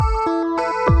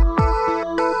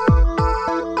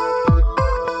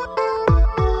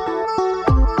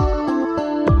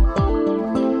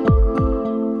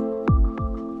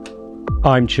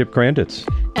I'm Chip Granditz.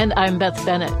 And I'm Beth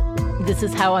Bennett. This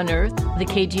is How on Earth, the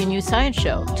KGNU Science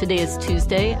Show. Today is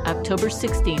Tuesday, October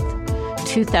 16th,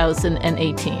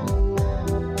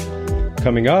 2018.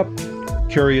 Coming up,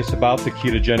 curious about the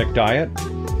ketogenic diet?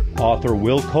 Author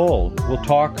Will Cole will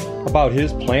talk about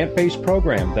his plant-based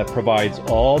program that provides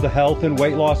all the health and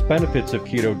weight loss benefits of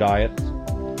keto diets,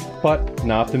 but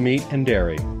not the meat and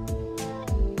dairy.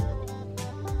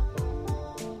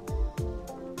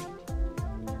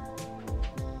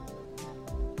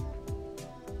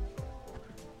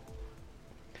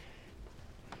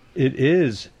 It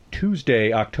is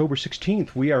Tuesday, October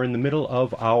 16th. We are in the middle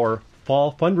of our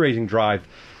fall fundraising drive.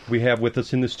 We have with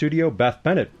us in the studio Beth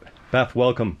Bennett. Beth,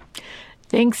 welcome.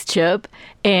 Thanks, Chip.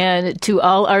 And to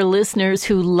all our listeners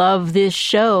who love this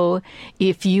show,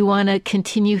 if you want to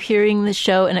continue hearing the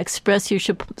show and express your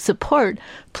support,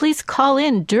 please call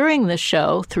in during the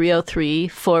show,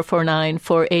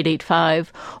 303-449-4885,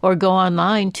 or go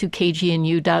online to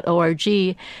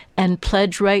kgnu.org and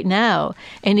pledge right now.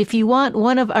 And if you want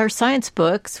one of our science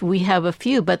books, we have a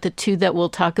few, but the two that we'll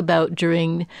talk about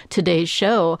during today's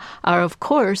show are, of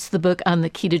course, the book on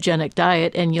the ketogenic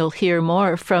diet, and you'll hear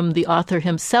more from the author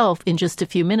himself in just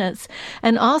a few minutes,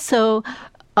 and also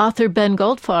author Ben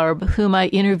Goldfarb, whom I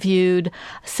interviewed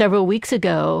several weeks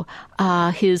ago.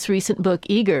 His recent book,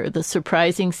 Eager, The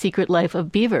Surprising Secret Life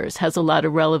of Beavers, has a lot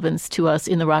of relevance to us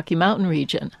in the Rocky Mountain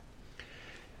region.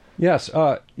 Yes,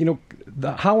 the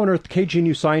How on Earth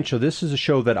KGNU Science Show, this is a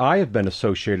show that I have been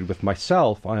associated with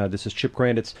myself. This is Chip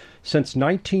Granditz, since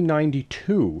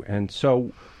 1992. And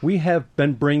so we have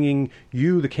been bringing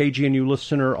you, the KGNU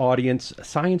listener audience,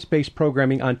 science-based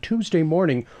programming on Tuesday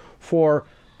morning for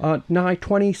nigh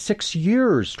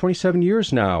 27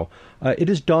 years now. It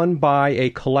is done by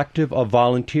a collective of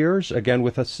volunteers. Again,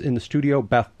 with us in the studio,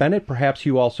 Beth Bennett. Perhaps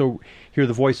you also hear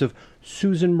the voice of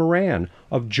Susan Moran,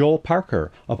 of Joel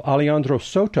Parker, of Alejandro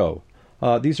Soto.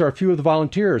 These are a few of the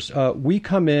volunteers. We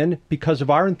come in because of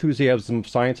our enthusiasm of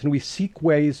science, and we seek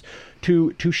ways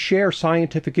to share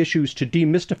scientific issues, to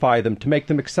demystify them, to make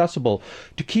them accessible,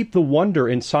 to keep the wonder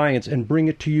in science and bring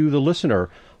it to you, the listener.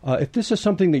 If this is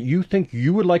something that you think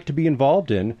you would like to be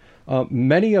involved in,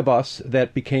 many of us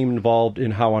that became involved in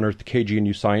How on Earth, the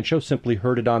KGNU Science Show, simply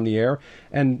heard it on the air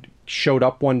and showed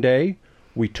up one day.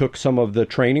 We took some of the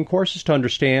training courses to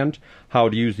understand how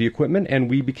to use the equipment, and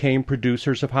we became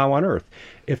producers of How on Earth.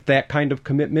 If that kind of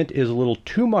commitment is a little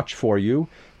too much for you,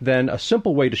 then a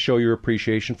simple way to show your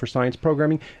appreciation for science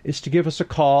programming is to give us a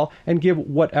call and give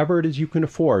whatever it is you can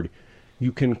afford.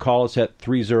 You can call us at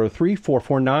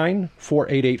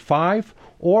 303-449-4885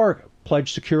 or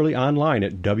pledge securely online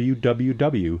at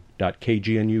www.kgnu.org.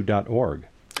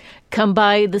 Come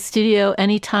by the studio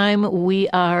anytime we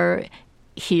are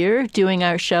here doing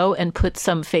our show and put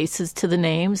some faces to the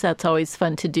names. That's always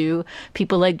fun to do.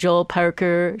 People like Joel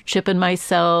Parker, Chip and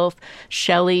myself,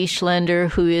 Shelley Schlender,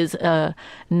 who is a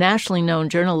nationally known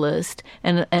journalist,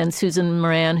 and Susan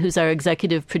Moran, who's our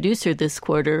executive producer this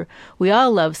quarter. We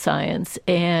all love science,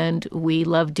 and we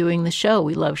love doing the show.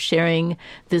 We love sharing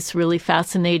this really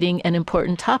fascinating and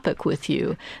important topic with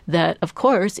you that, of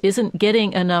course, isn't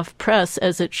getting enough press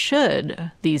as it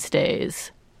should these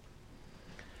days.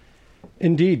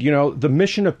 Indeed. The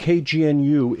mission of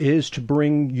KGNU is to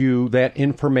bring you that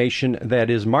information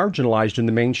that is marginalized in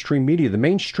the mainstream media. The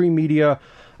mainstream media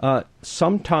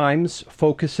sometimes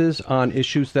focuses on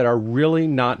issues that are really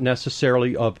not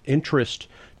necessarily of interest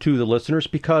to the listeners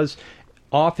because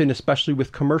often, especially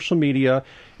with commercial media,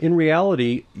 in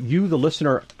reality, you, the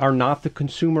listener, are not the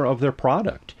consumer of their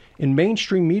product. In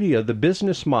mainstream media, the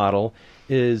business model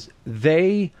is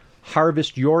they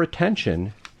harvest your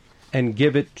attention and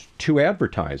give it to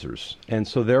advertisers. And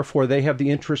so therefore they have the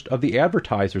interest of the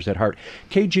advertisers at heart.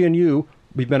 KGNU,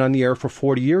 we've been on the air for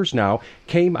 40 years now,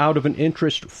 came out of an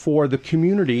interest for the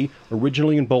community,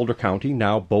 originally in Boulder County,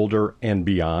 now Boulder and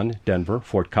beyond, Denver,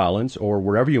 Fort Collins, or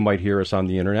wherever you might hear us on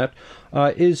the internet,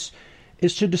 is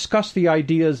to discuss the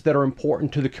ideas that are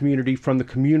important to the community from the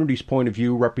community's point of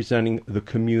view, representing the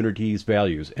community's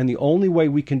values. And the only way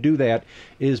we can do that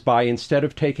is by, instead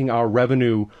of taking our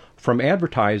revenue from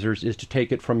advertisers, is to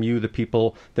take it from you, the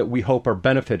people that we hope are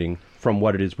benefiting from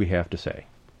what it is we have to say.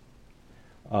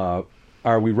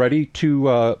 Are we ready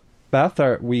to,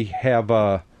 Beth? We have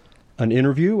an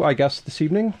interview, I guess, this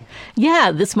evening?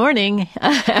 Yeah, this morning,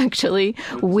 actually,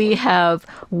 we have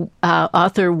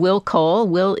author Will Cole.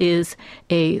 Will is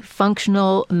a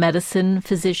functional medicine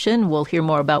physician. We'll hear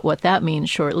more about what that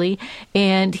means shortly.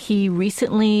 And he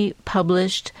recently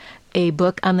published a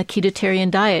book on the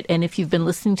ketotarian diet. And if you've been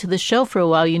listening to the show for a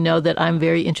while, you know that I'm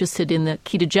very interested in the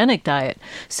ketogenic diet.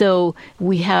 So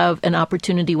we have an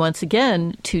opportunity once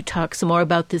again to talk some more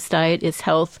about this diet, its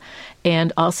health,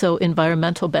 and also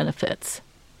environmental benefits.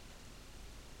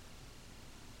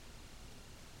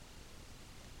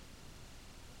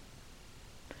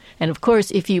 And of course,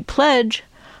 if you pledge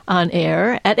on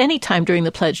air at any time during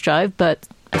the pledge drive, but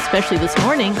especially this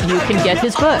morning, you can get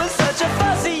his book.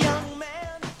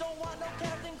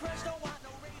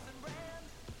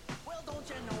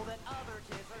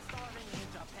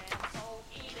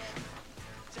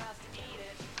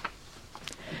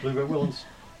 Blueberry Williams.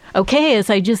 Okay, as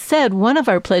I just said, one of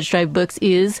our Pledge Drive books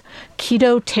is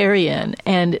Ketotarian,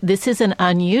 and this is an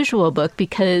unusual book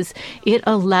because it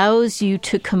allows you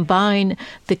to combine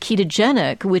the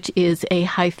ketogenic, which is a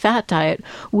high-fat diet,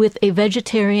 with a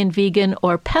vegetarian, vegan,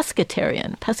 or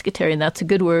pescatarian, that's a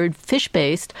good word,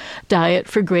 fish-based diet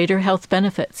for greater health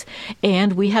benefits.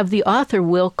 And we have the author,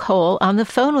 Will Cole, on the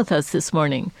phone with us this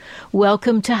morning.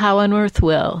 Welcome to How on Earth,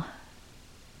 Will.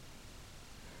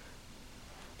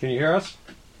 Can you hear us?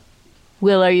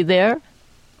 Will, are you there?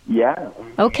 Yeah.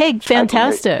 Okay,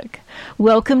 fantastic.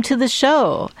 Welcome to the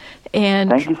show. And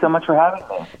thank you so much for having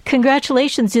me.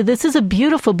 Congratulations. This is a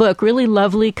beautiful book, really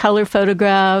lovely color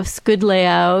photographs, good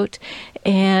layout.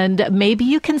 And maybe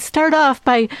you can start off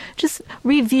by just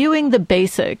reviewing the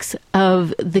basics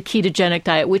of the ketogenic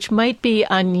diet, which might be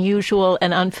unusual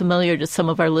and unfamiliar to some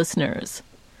of our listeners.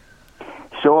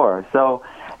 Sure. So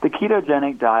the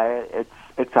ketogenic diet,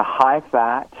 it's a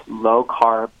high-fat,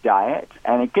 low-carb diet,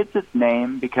 and it gets its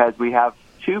name because we have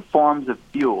two forms of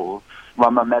fuels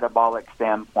from a metabolic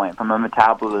standpoint, from a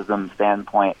metabolism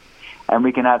standpoint. And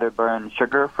we can either burn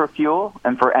sugar for fuel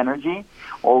and for energy,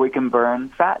 or we can burn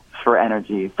fats for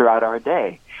energy throughout our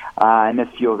day. And this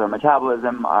fuels our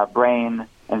metabolism, our brain,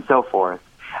 and so forth.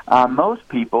 Most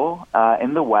people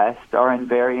in the West are in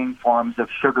varying forms of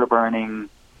sugar-burning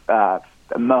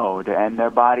mode, and their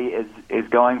body is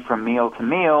going from meal to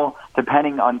meal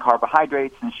depending on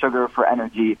carbohydrates and sugar for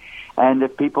energy. And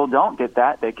if people don't get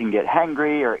that, they can get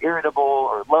hangry or irritable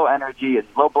or low energy. It's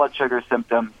low blood sugar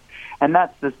symptoms, and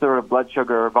that's the sort of blood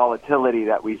sugar volatility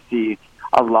that we see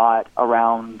a lot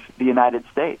around the United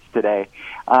States today.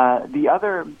 The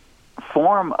other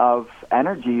form of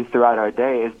energy throughout our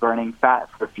day is burning fat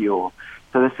for fuel.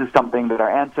 So this is something that our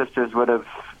ancestors would have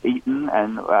eaten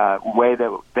and way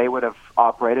that they would have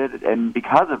operated. And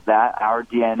because of that, our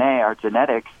DNA, our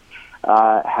genetics,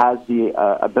 has the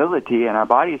ability, and our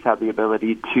bodies have the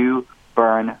ability to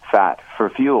burn fat for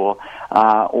fuel,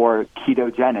 or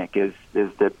ketogenic is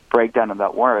the breakdown of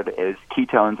that word, is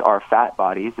ketones are fat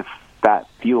bodies, fat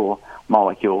fuel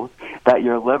molecules that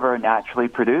your liver naturally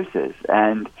produces.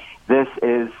 And this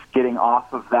is getting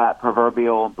off of that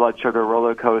proverbial blood sugar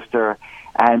roller coaster,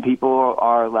 and people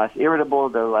are less irritable,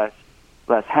 they're less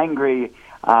hangry,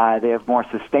 they have more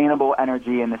sustainable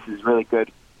energy, and this is really good,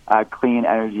 clean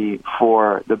energy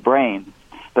for the brain.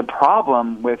 The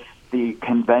problem with the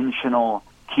conventional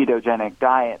ketogenic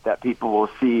diet that people will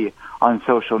see on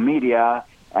social media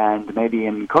and maybe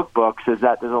in cookbooks is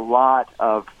that there's a lot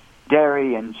of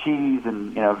dairy and cheese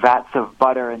and vats of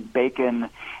butter and bacon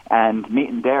and meat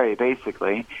and dairy,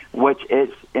 basically, which is,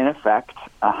 in effect,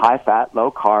 a high-fat,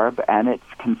 low-carb, and it's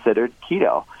considered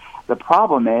keto. The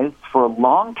problem is, for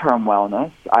long-term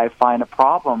wellness, I find a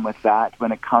problem with that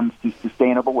when it comes to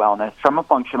sustainable wellness from a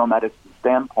functional medicine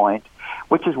standpoint,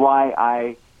 which is why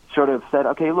I sort of said,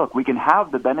 okay, look, we can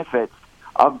have the benefits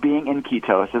of being in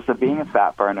ketosis, of being a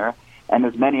fat burner, and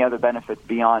there's many other benefits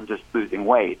beyond just losing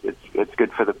weight. It's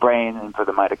good for the brain and for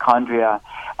the mitochondria.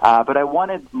 But I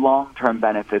wanted long-term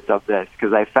benefits of this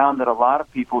because I found that a lot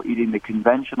of people eating the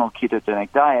conventional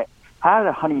ketogenic diet had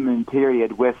a honeymoon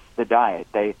period with the diet.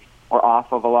 They were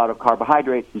off of a lot of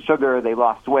carbohydrates and sugar. They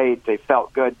lost weight. They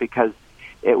felt good because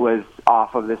it was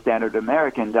off of the standard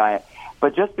American diet.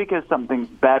 But just because something's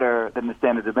better than the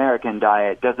standard American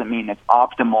diet doesn't mean it's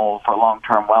optimal for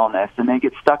long-term wellness. And they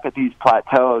get stuck at these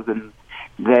plateaus and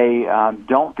they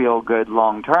don't feel good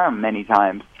long-term many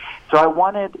times. So I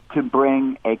wanted to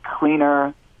bring a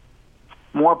cleaner,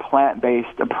 more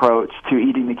plant-based approach to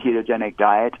eating the ketogenic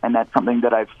diet, and that's something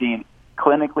that I've seen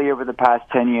clinically over the past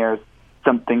 10 years,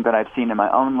 something that I've seen in my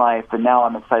own life, and now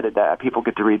I'm excited that people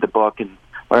get to read the book and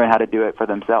learn how to do it for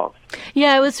themselves.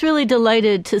 Yeah, I was really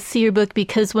delighted to see your book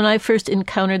because when I first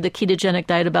encountered the ketogenic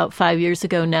diet about 5 years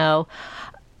ago now,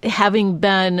 having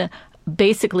been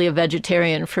basically a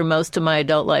vegetarian for most of my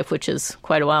adult life, which is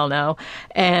quite a while now.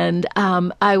 And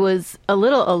I was a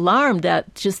little alarmed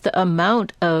at just the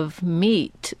amount of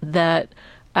meat that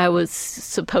I was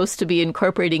supposed to be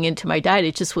incorporating into my diet.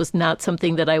 It just was not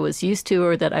something that I was used to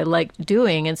or that I liked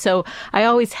doing. And so I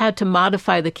always had to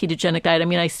modify the ketogenic diet. I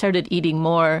mean, I started eating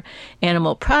more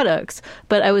animal products,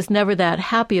 but I was never that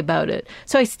happy about it.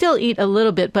 So I still eat a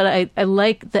little bit, but I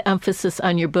like the emphasis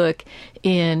on your book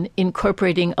in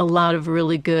incorporating a lot of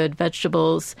really good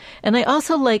vegetables. And I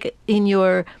also like in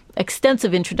your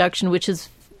extensive introduction, which is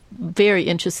very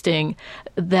interesting,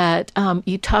 that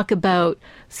you talk about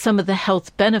some of the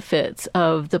health benefits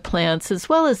of the plants as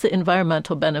well as the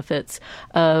environmental benefits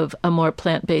of a more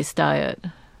plant-based diet.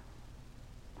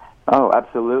 Oh,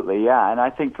 absolutely, yeah. And I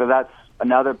think that's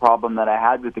another problem that I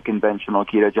had with the conventional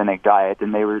ketogenic diet,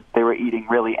 and they were eating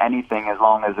really anything as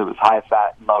long as it was high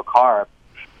fat and low carb.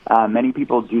 Many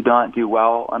people do not do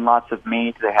well on lots of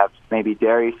meat. They have maybe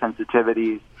dairy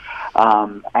sensitivities.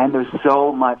 And there's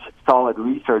so much solid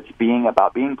research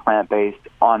about being plant-based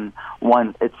on,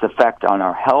 one, its effect on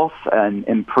our health and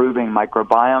improving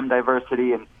microbiome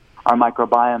diversity and our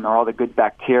microbiome are all the good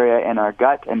bacteria in our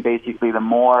gut. And basically, the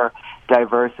more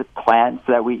diverse plants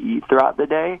that we eat throughout the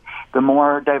day, the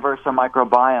more diverse our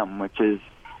microbiome, which is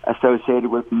associated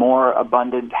with more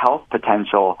abundant health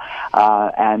potential.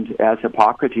 And as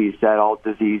Hippocrates said, all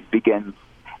disease begins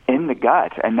in the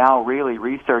gut. And now really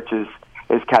research is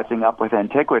catching up with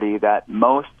antiquity that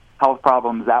most health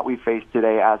problems that we face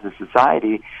today as a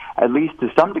society, at least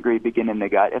to some degree, begin in the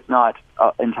gut, if not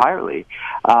entirely.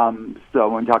 So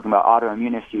when talking about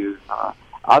autoimmune issues,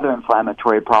 other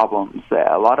inflammatory problems,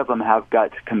 a lot of them have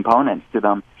gut components to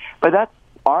them. But that's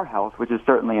our health, which is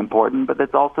certainly important, but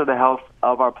that's also the health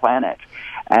of our planet.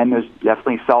 And there's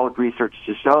definitely solid research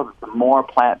to show that the more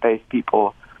plant-based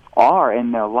people are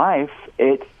in their life,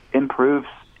 it improves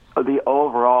the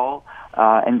overall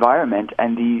environment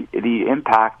and the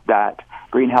impact that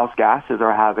greenhouse gases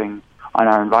are having on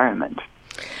our environment.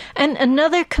 And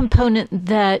another component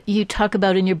that you talk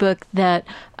about in your book that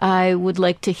I would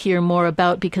like to hear more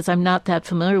about because I'm not that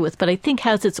familiar with, but I think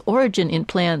has its origin in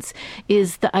plants,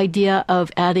 is the idea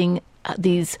of adding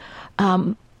these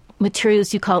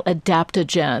materials you call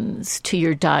adaptogens to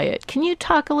your diet. Can you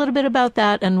talk a little bit about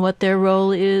that and what their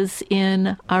role is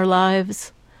in our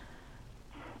lives?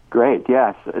 Great,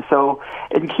 yes. So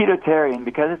in Ketotarian,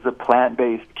 because it's a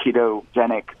plant-based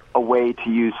ketogenic way to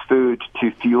use food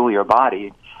to fuel your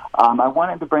body, I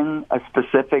wanted to bring a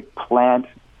specific plant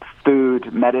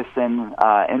food medicine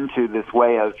into this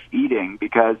way of eating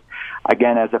because,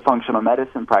 again, as a functional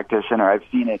medicine practitioner, I've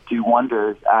seen it do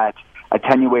wonders at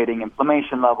attenuating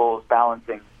inflammation levels,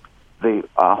 balancing the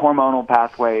hormonal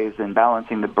pathways, and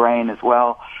balancing the brain as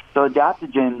well. So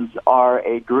adaptogens are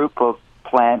a group of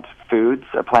plant foods,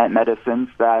 plant medicines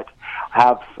that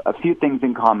have a few things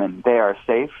in common. They are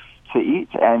safe to eat,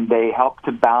 and they help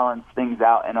to balance things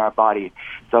out in our body.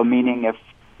 So meaning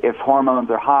if hormones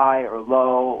are high or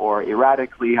low or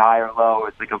erratically high or low,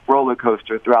 it's like a roller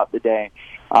coaster throughout the day,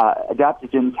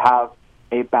 adaptogens have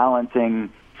a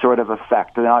balancing sort of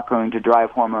effect. They're not going to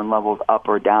drive hormone levels up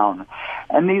or down.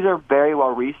 And these are very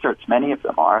well researched, many of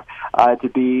them are, to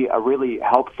be a really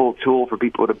helpful tool for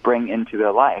people to bring into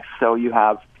their life. So you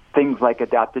have things like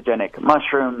adaptogenic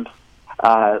mushrooms,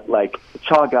 like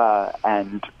chaga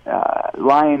and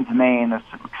lion's mane. There's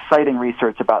some exciting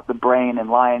research about the brain and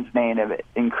lion's mane of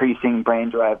increasing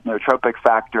brain-derived neurotrophic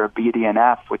factor,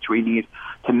 BDNF, which we need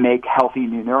to make healthy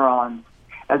new neurons,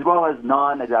 as well as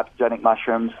non-adaptogenic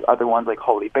mushrooms, other ones like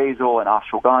holy basil and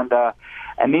ashwagandha.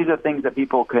 And these are things that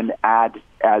people can add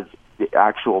as the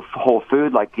actual whole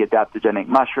food, like the adaptogenic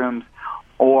mushrooms,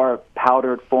 or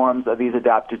powdered forms of these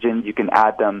adaptogens. You can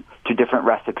add them to different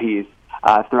recipes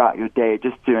throughout your day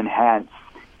just to enhance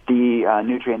the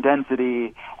nutrient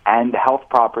density and the health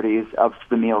properties of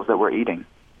the meals that we're eating.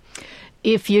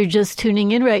 If you're just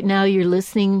tuning in right now, you're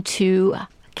listening to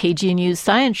KGNU's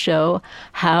Science Show,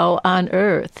 How on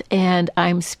Earth. And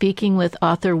I'm speaking with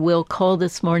author Will Cole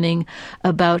this morning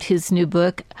about his new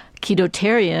book,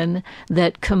 Ketotarian,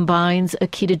 that combines a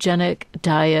ketogenic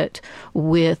diet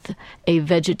with a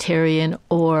vegetarian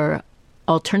or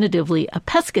alternatively a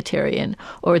pescatarian,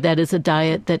 or that is a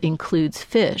diet that includes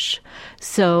fish.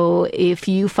 So if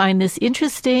you find this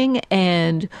interesting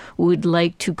and would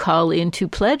like to call in to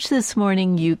pledge this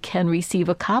morning, you can receive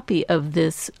a copy of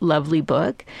this lovely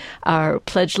book. Our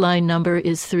pledge line number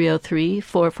is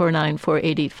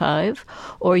 303-449-4885,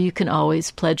 or you can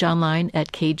always pledge online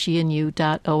at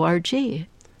kgnu.org.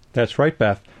 That's right,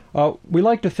 Beth. We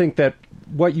like to think that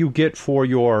what you get for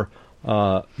your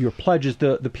pledge is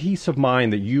the peace of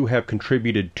mind that you have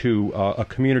contributed to a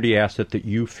community asset that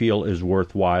you feel is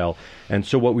worthwhile. And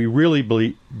so what we really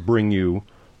bring you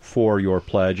for your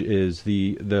pledge is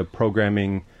the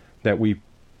programming that we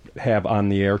have on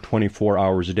the air 24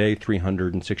 hours a day,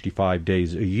 365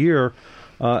 days a year.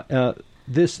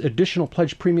 This additional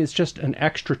pledge premium is just an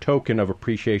extra token of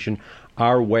appreciation,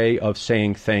 our way of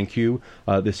saying thank you.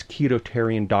 This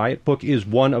Ketotarian diet book is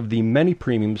one of the many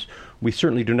premiums. We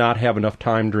certainly do not have enough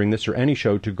time during this or any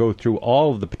show to go through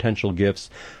all of the potential gifts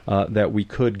that we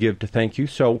could give to thank you.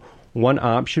 So one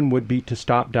option would be to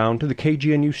stop down to the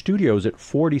KGNU studios at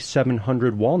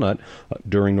 4700 Walnut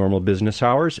during normal business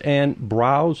hours and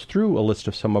browse through a list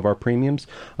of some of our premiums,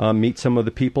 meet some of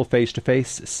the people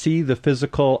face-to-face, see the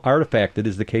physical artifact that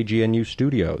is the KGNU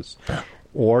studios.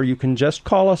 Or you can just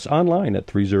call us online at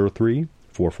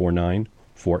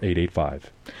 303-449-4885.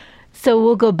 So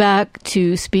we'll go back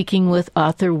to speaking with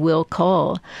author Will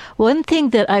Cole. One thing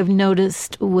that I've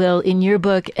noticed, Will, in your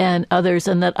book and others,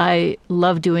 and that I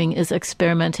love doing, is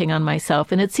experimenting on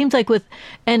myself. And it seems like with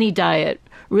any diet,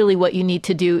 really what you need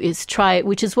to do is try it,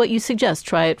 which is what you suggest.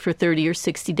 Try it for 30 or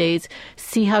 60 days,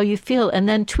 see how you feel, and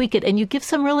then tweak it. And you give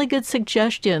some really good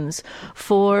suggestions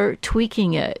for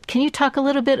tweaking it. Can you talk a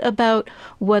little bit about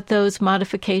what those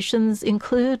modifications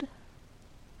include?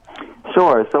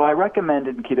 Sure. So I recommend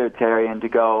in Ketotarian to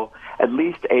go at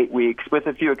least 8 weeks, with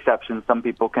a few exceptions. Some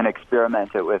people can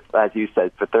experiment it with, as you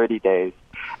said, for 30 days.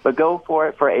 But go for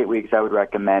it for 8 weeks, I would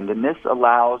recommend. And this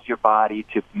allows your body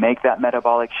to make that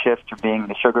metabolic shift from being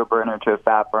a sugar burner to a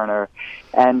fat burner.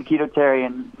 And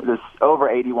Ketotarian, there's over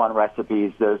 81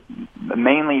 recipes. There's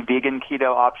mainly vegan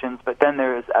keto options, but then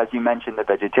there's, as you mentioned, the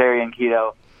vegetarian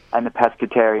keto and the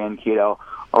pescatarian keto,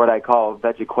 or what I call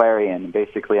vegetarian,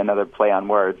 basically another play on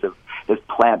words of just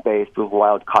plant-based with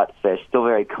wild-caught fish, still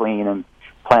very clean and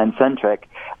plant-centric.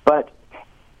 But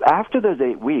after those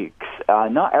 8 weeks,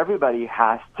 not everybody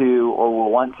has to or will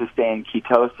want to stay in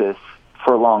ketosis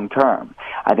for long term.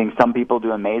 I think some people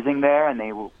do amazing there,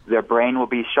 and their brain will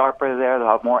be sharper there. They'll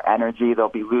have more energy. They'll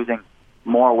be losing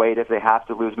more weight if they have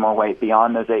to lose more weight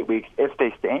beyond those 8 weeks if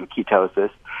they stay in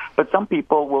ketosis. But some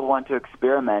people will want to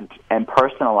experiment and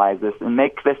personalize this and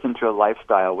make this into a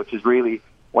lifestyle, which is really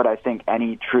what I think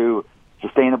any true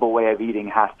sustainable way of eating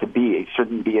has to be. It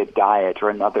shouldn't be a diet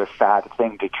or another fad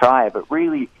thing to try, but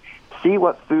really see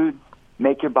what foods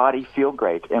make your body feel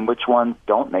great and which ones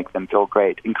don't make them feel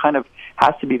great, and kind of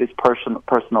has to be this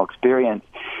personal experience.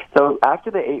 So after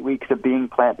the 8 weeks of being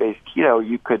plant-based keto,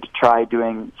 you could try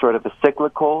doing sort of a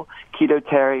cyclical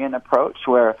ketotarian approach,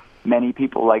 where many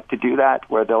people like to do that,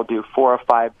 where they'll do 4 or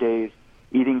 5 days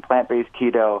eating plant-based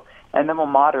keto, and then will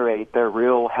moderate their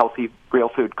real healthy, real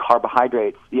food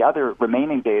carbohydrates the other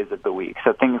remaining days of the week.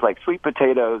 So things like sweet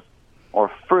potatoes or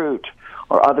fruit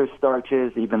or other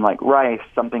starches, even like rice,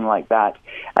 something like that.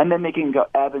 And then they can go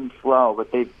ebb and flow,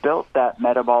 but they've built that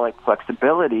metabolic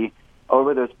flexibility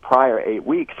over those prior 8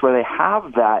 weeks, where they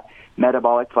have that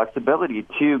metabolic flexibility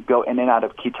to go in and out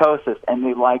of ketosis, and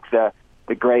they like the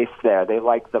grace there. They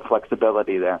like the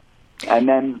flexibility there. And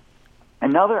then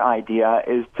another idea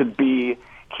is to be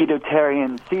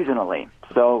ketotarian seasonally.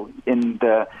 So in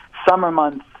the summer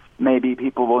months, maybe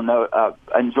people will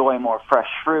enjoy more fresh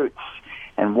fruits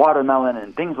and watermelon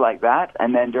and things like that.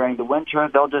 And then during the winter,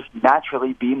 they'll just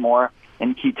naturally be more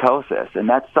in ketosis. And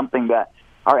that's something that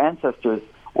our ancestors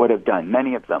would have done.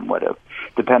 Many of them would have,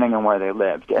 depending on where they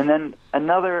lived. And then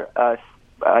another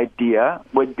idea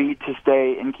would be to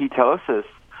stay in ketosis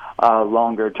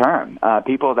longer term.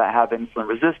 People that have insulin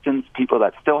resistance, people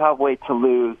that still have weight to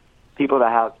lose, people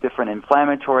that have different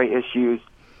inflammatory issues.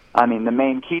 I mean, the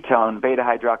main ketone,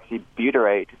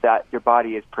 beta-hydroxybutyrate, that your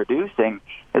body is producing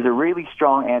is a really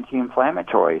strong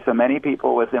anti-inflammatory. So many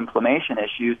people with inflammation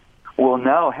issues will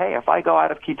know, hey, if I go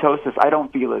out of ketosis, I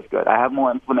don't feel as good. I have more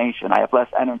inflammation. I have less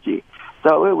energy.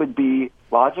 So it would be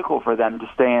logical for them to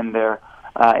stay in their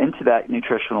into that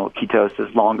nutritional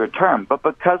ketosis longer term. But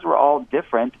because we're all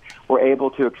different, we're able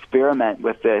to experiment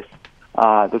with this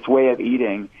way of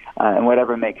eating and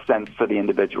whatever makes sense for the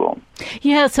individual.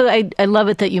 Yeah, so I love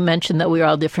it that you mentioned that we're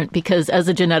all different, because as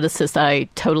a geneticist, I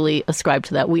totally ascribe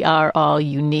to that. We are all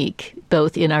unique,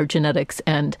 both in our genetics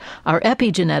and our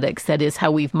epigenetics, that is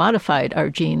how we've modified our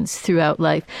genes throughout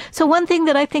life. So one thing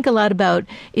that I think a lot about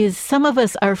is some of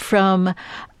us are from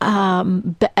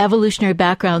evolutionary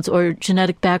backgrounds or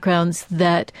genetic backgrounds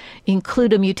that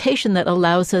include a mutation that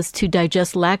allows us to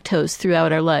digest lactose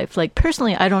throughout our life. Like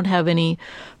personally, I don't have any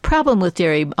problem with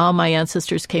dairy. All my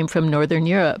ancestors came from Northern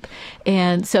Europe.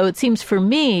 And so it seems for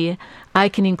me, I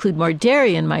can include more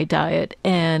dairy in my diet.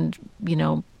 And,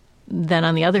 then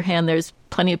on the other hand, there's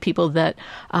plenty of people that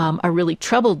are really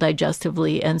troubled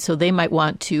digestively. And so they might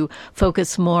want to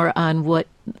focus more on what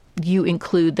you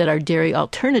include that are dairy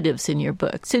alternatives in your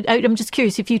book. So I'm just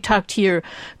curious if you talk to your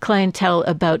clientele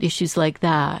about issues like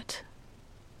that.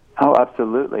 Oh,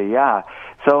 absolutely, yeah.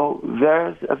 So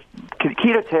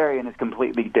Ketotarian is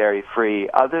completely dairy-free,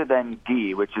 other than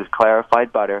ghee, which is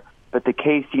clarified butter, but the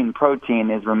casein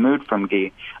protein is removed from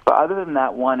ghee. But other than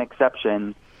that one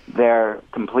exception, they're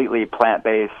completely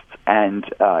plant-based and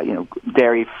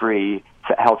dairy-free,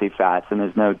 healthy fats, and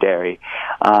there's no dairy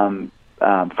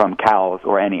from cows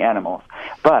or any animals.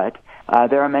 But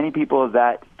there are many people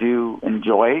that do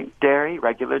enjoy dairy,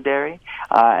 regular dairy,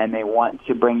 and they want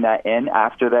to bring that in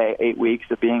after the 8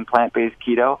 weeks of being plant-based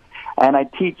keto. And I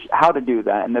teach how to do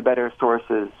that and the better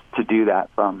sources to do that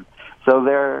from. So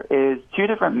there is two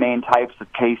different main types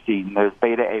of casein. There's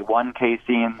beta-A1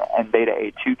 casein and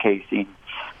beta-A2 casein.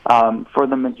 For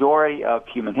the majority of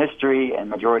human history and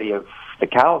majority of the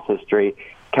cow's history,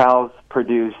 cows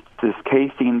produced this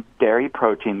casein dairy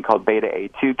protein called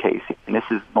beta-A2 casein. And this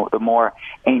is the more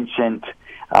ancient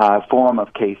form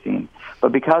of casein.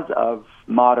 But because of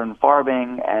modern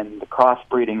farming and the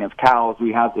crossbreeding of cows,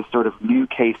 we have this sort of new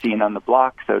casein on the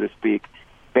block, so to speak,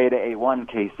 beta-A1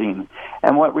 casein.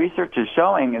 And what research is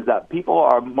showing is that people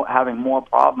are having more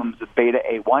problems with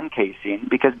beta-A1 casein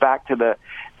because back to the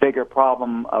bigger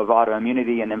problem of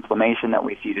autoimmunity and inflammation that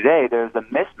we see today, there's a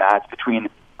mismatch between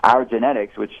our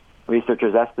genetics, which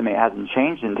researchers estimate hasn't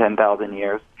changed in 10,000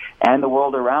 years, and the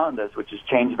world around us, which has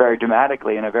changed very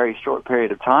dramatically in a very short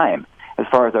period of time as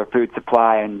far as our food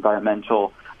supply and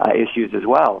environmental issues as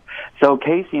well. So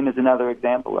casein is another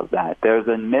example of that. There's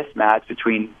a mismatch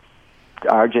between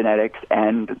our genetics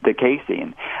and the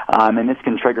casein, and this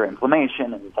can trigger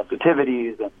inflammation and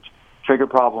sensitivities and trigger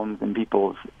problems in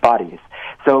people's bodies.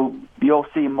 So you'll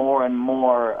see more and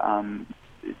more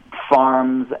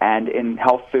farms and in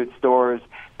health food stores,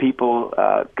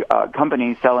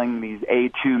 companies selling these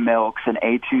A2 milks and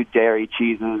A2 dairy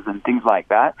cheeses and things like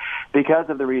that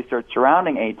because of the research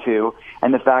surrounding A2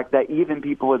 and the fact that even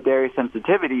people with dairy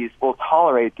sensitivities will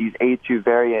tolerate these A2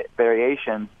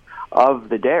 variations of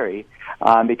the dairy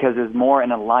because there's more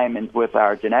in alignment with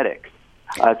our genetics.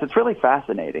 So it's really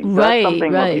fascinating. So right, that's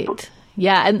something right. People,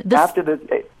 yeah, and this... After this...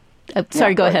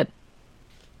 sorry, go ahead.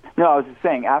 No, I was just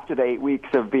saying, after the 8 weeks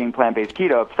of being plant-based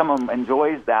keto, if someone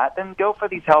enjoys that, then go for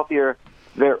these healthier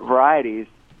varieties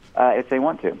if they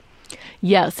want to.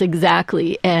 Yes,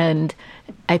 exactly. And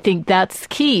I think that's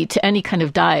key to any kind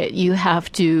of diet. You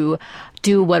have to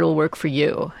do what will work for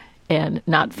you and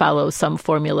not follow some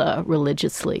formula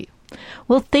religiously.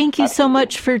 Well, thank you so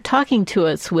much for talking to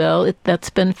us, Will. That's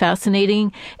been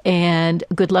fascinating, and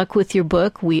good luck with your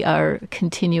book. We are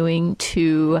continuing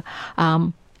to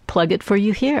plug it for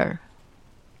you here.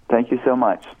 Thank you so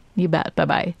much. You bet.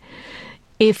 Bye-bye.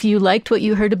 If you liked what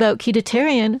you heard about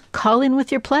Ketotarian, call in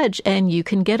with your pledge and you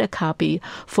can get a copy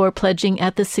for pledging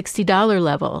at the $60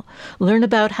 level. Learn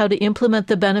about how to implement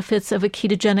the benefits of a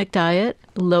ketogenic diet,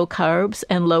 low carbs,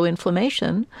 and low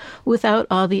inflammation without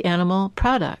all the animal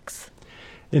products.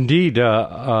 Indeed.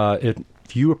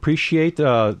 If you appreciate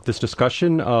this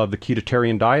discussion of the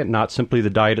ketotarian diet, not simply the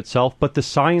diet itself, but the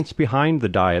science behind the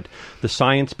diet, the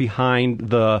science behind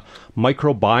the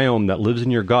microbiome that lives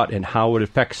in your gut and how it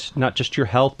affects not just your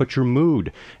health, but your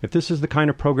mood. If this is the kind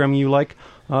of programming you like,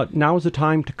 now is the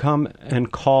time to come and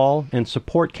call and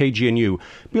support KGNU.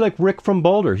 Be like Rick from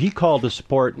Boulder. He called to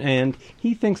support, and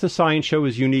he thinks the Science Show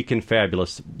is unique and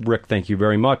fabulous. Rick, thank you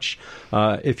very much.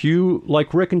 If you,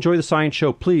 like Rick, enjoy the Science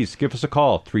Show, please give us a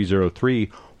call,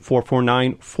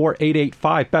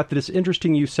 303-449-4885. Beth, it is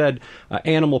interesting you said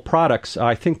animal products.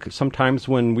 I think sometimes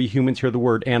when we humans hear the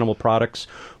word animal products,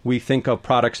 we think of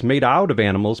products made out of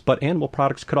animals, but animal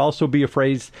products could also be a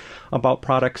phrase about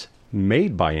products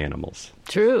made by animals.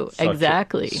 True,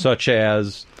 exactly. Such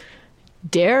as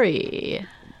dairy.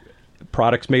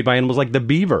 Products made by animals like the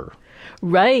beaver.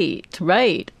 Right.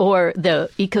 Or the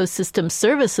ecosystem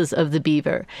services of the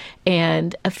beaver.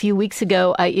 And a few weeks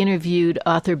ago, I interviewed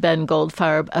author Ben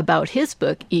Goldfarb about his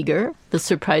book, Eager, The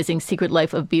Surprising Secret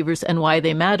Life of Beavers and Why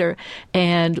They Matter.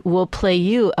 And we'll play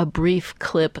you a brief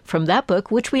clip from that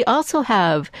book, which we also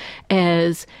have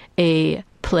as a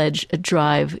pledge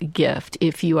drive gift,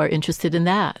 if you are interested in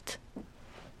that.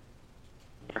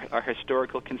 Our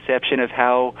historical conception of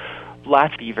how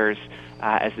lots of beavers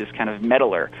as this kind of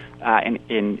meddler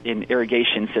in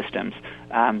irrigation systems.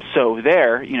 So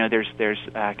there's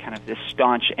kind of this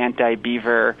staunch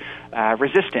anti-beaver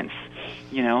resistance.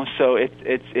 So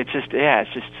it's just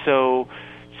so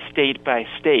state by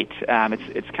state.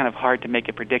 It's kind of hard to make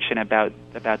a prediction about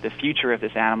the future of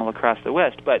this animal across the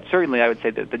West. But certainly, I would say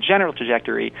that the general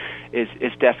trajectory is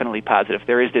definitely positive.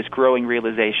 There is this growing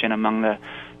realization among the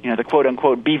quote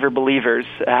unquote beaver believers,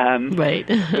 right?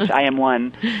 Which I am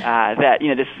one, that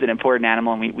this is an important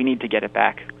animal and we need to get it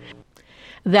back.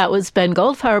 That was Ben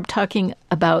Goldfarb talking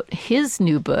about his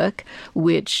new book,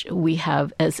 which we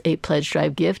have as a pledge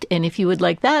drive gift. And if you would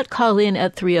like that, call in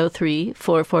at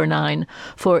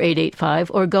 303-449-4885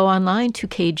 or go online to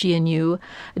kgnu.org.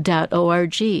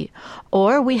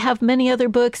 Or we have many other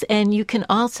books, and you can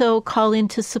also call in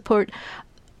to support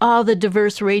all the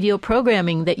diverse radio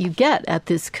programming that you get at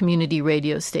this community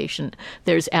radio station.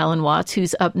 There's Alan Watts,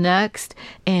 who's up next,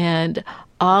 and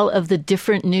all of the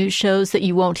different news shows that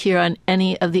you won't hear on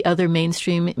any of the other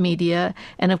mainstream media,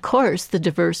 and of course, the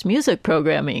diverse music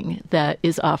programming that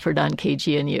is offered on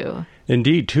KGNU.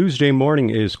 Indeed, Tuesday morning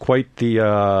is quite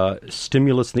the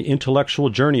stimulus, the intellectual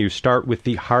journey. You start with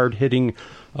the hard-hitting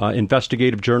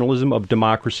investigative journalism of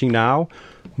Democracy Now!,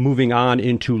 moving on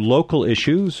into local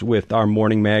issues with our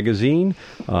morning magazine,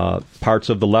 parts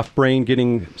of the left brain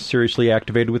getting seriously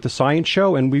activated with the science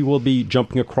show, and we will be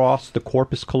jumping across the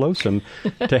corpus callosum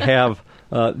to have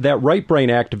that right brain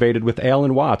activated with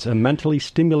Alan Watts, a mentally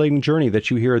stimulating journey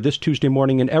that you hear this Tuesday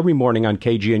morning and every morning on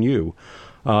KGNU.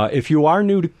 If you are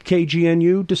new to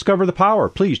KGNU, discover the power.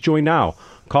 Please join now.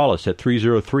 Call us at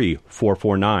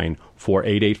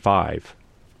 303-449-4885.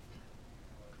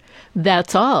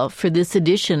 That's all for this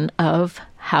edition of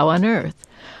How on Earth.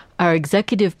 Our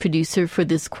executive producer for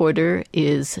this quarter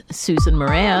is Susan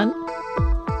Moran.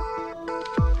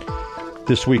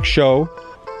 This week's show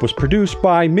was produced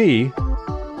by me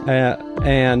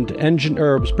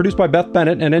was produced by Beth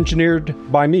Bennett and engineered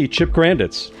by me, Chip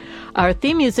Granditz. Our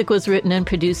theme music was written and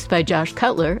produced by Josh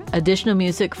Cutler. Additional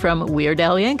music from Weird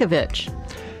Al Yankovic.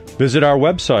 Visit our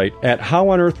website at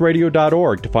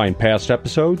howonearthradio.org to find past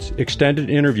episodes, extended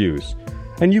interviews.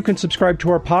 And you can subscribe to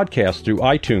our podcast through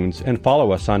iTunes and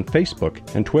follow us on Facebook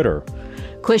and Twitter.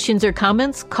 Questions or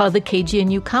comments? Call the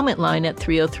KGNU comment line at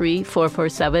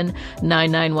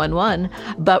 303-447-9911.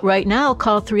 But right now,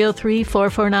 call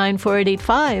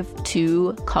 303-449-4885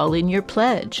 to call in your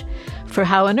pledge. For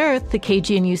How on Earth, the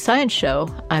KGNU Science Show,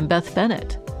 I'm Beth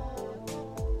Bennett.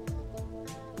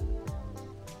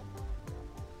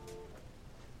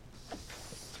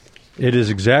 It is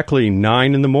exactly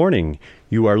 9 in the morning.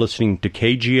 You are listening to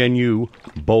KGNU,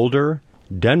 Boulder,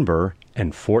 Denver, and Fort